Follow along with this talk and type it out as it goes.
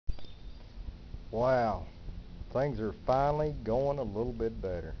Wow, things are finally going a little bit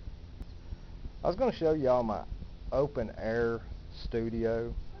better. I was going to show y'all my open air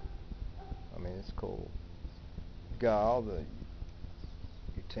studio. I mean, it's cool. Got all the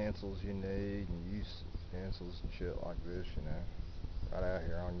utensils you need and utensils and shit like this, you know, right out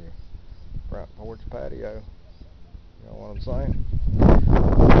here on your front porch patio. You know what I'm saying?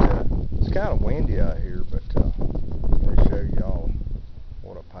 It's kind of windy out here, but let me show y'all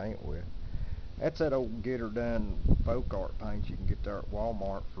what I paint with. That's that old get her done folk art paint you can get there at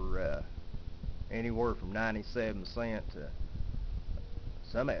Walmart for anywhere from 97 cents to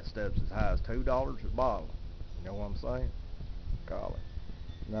some of that stuff's as high as $2 a bottle. You know what I'm saying? Call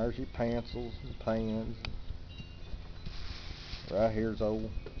it. And there's your pencils and pens. Right here's old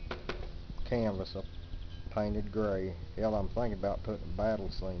canvas I painted gray. Hell, I'm thinking about putting a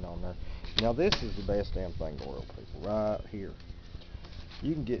battle scene on there. Now this is the best damn thing in the world, people. Right here.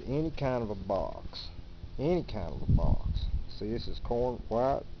 You can get any kind of a box. Any kind of a box. See, this is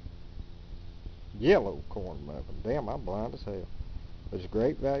white, yellow corn muffin. Damn, I'm blind as hell. There's a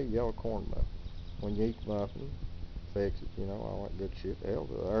great value yellow corn muffin. When you eat muffin, fix it, you know, all that good shit. Hell,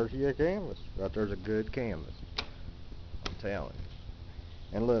 there's your canvas. Right there's a good canvas. I'm telling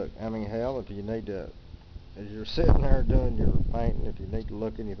you. And look, I mean, hell, if you need to, as you're sitting there doing your painting, if you need to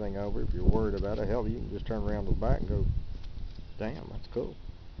look anything over, if you're worried about it, hell, you can just turn around to the back and go, damn, that's cool.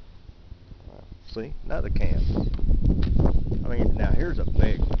 See, another canvas. I mean, now here's a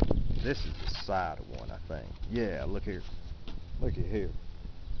big one. This is the side of one, I think. Yeah, look here. Look at here.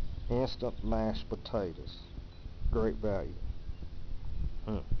 Instant mashed potatoes. Great value.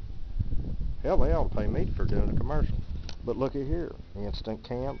 Hell, they ought to pay me for doing a commercial. But look at here. Instant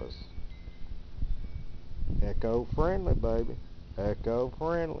canvas. Eco-friendly, baby.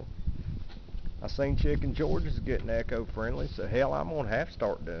 Eco-friendly. I seen Chicken George's getting eco-friendly, so hell, I'm going to have to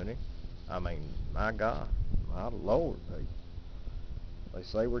start doing it. I mean, my God, my Lord, they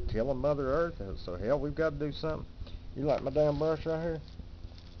say we're killing Mother Earth, so hell, we've got to do something. You like my damn brush right here?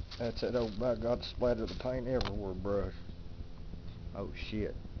 That's that old, by God, splatter the paint everywhere brush. Oh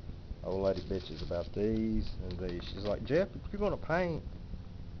shit. Old lady bitches about these and these. She's like, Jeff, if you're going to paint,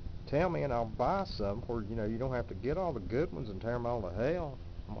 tell me and I'll buy some where, you know, you don't have to get all the good ones and tear them all to hell.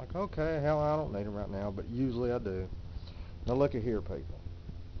 I'm like, okay, hell, I don't need them right now, but usually I do. Now look at here, people.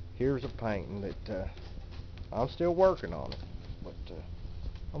 Here's a painting that I'm still working on it, but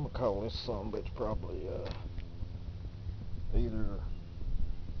I'm gonna call this son bitch probably either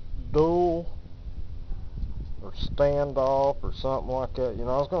duel or standoff or something like that. You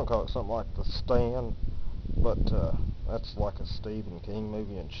know, I was gonna call it something like The Stand, but that's like a Stephen King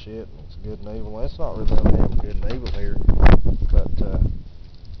movie and shit, and it's good and evil. It's not really that damn good and evil here, but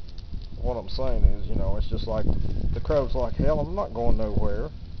what I'm saying is, you know, it's just like the crow's like, hell, I'm not going nowhere.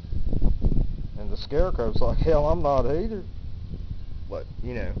 And the scarecrow's like, hell, I'm not either. But,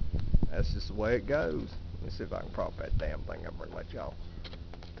 you know, that's just the way it goes. Let me see if I can prop that damn thing up and let y'all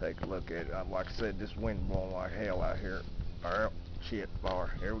take a look at it. Like I said, this wind blowing like hell out here. Alright, shit,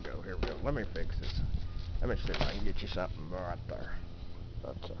 bar. Here we go, here we go. Let me fix this. Let me see if I can get you something right there.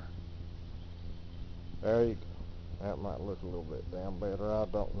 Right there. There you go. That might look a little bit damn better. I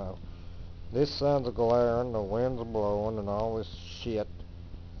don't know. This sun's glaring, the wind's blowing, and all this shit.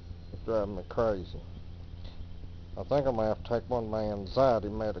 It's driving me crazy. I think I'm going to have to take one of my anxiety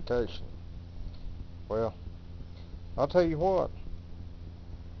medication. Well, I'll tell you what.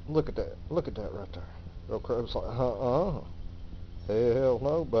 Look at that. Look at that right there. Old crow's like, hell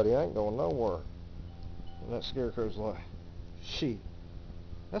no, buddy. I ain't going nowhere. And that scarecrow's like, shit.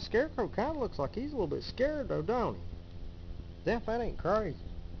 That scarecrow kind of looks like he's a little bit scared though, don't he? Damn, that ain't crazy.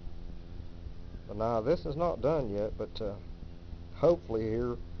 But nah, this is not done yet, but hopefully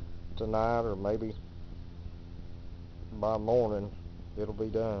here tonight or maybe by morning it'll be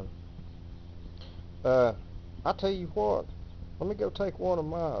done. I tell you what, let me go take one of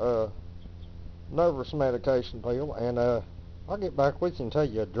my nervous medication pill, and I'll get back with you and tell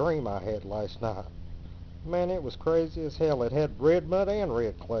you a dream I had last night. Man, it was crazy as hell. It had red mud and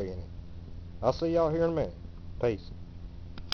red clay in it. I'll see y'all here in a minute. Peace.